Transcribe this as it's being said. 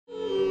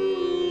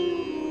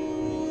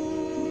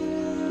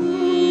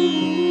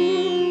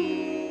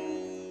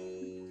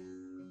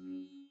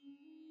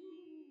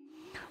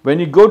When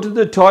you go to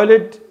the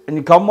toilet and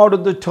you come out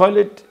of the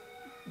toilet,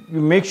 you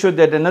make sure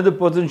that another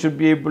person should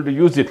be able to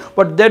use it.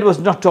 But that was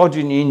not taught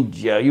in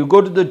India. You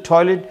go to the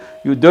toilet,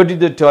 you dirty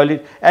the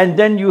toilet, and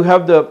then you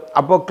have the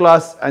upper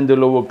class and the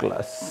lower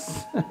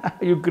class.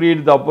 You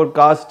create the upper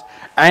caste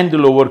and the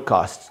lower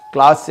caste,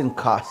 class and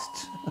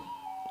caste.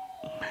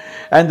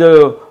 And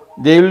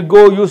they will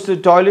go use the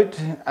toilet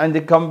and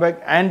they come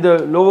back, and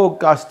the lower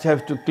caste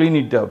have to clean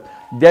it up.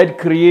 That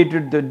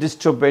created the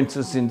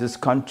disturbances in this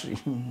country.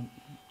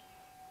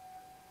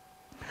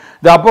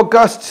 The upper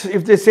caste,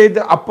 if they say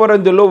the upper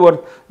and the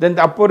lower, then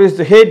the upper is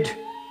the head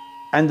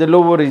and the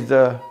lower is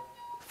the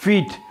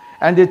feet.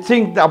 And they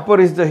think the upper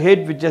is the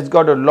head, which has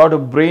got a lot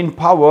of brain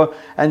power,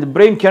 and the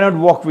brain cannot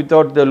walk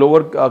without the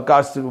lower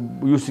caste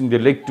using the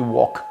leg to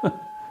walk.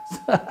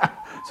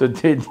 So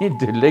they need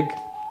the leg.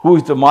 Who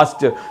is the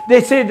master?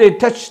 They say they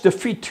touch the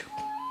feet.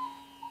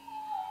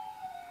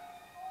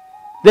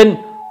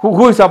 Then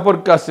who is upper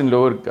caste and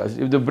lower caste?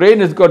 If the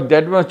brain has got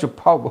that much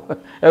power,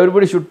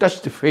 everybody should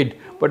touch the feet,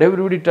 but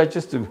everybody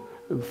touches the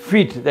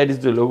feet, that is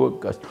the lower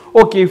caste.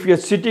 Okay, if you are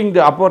sitting,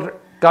 the upper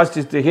caste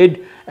is the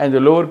head and the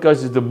lower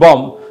caste is the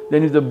bum,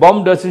 then if the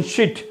bum doesn't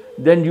shit,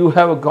 then you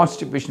have a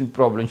constipation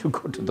problem, you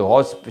go to the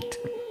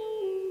hospital.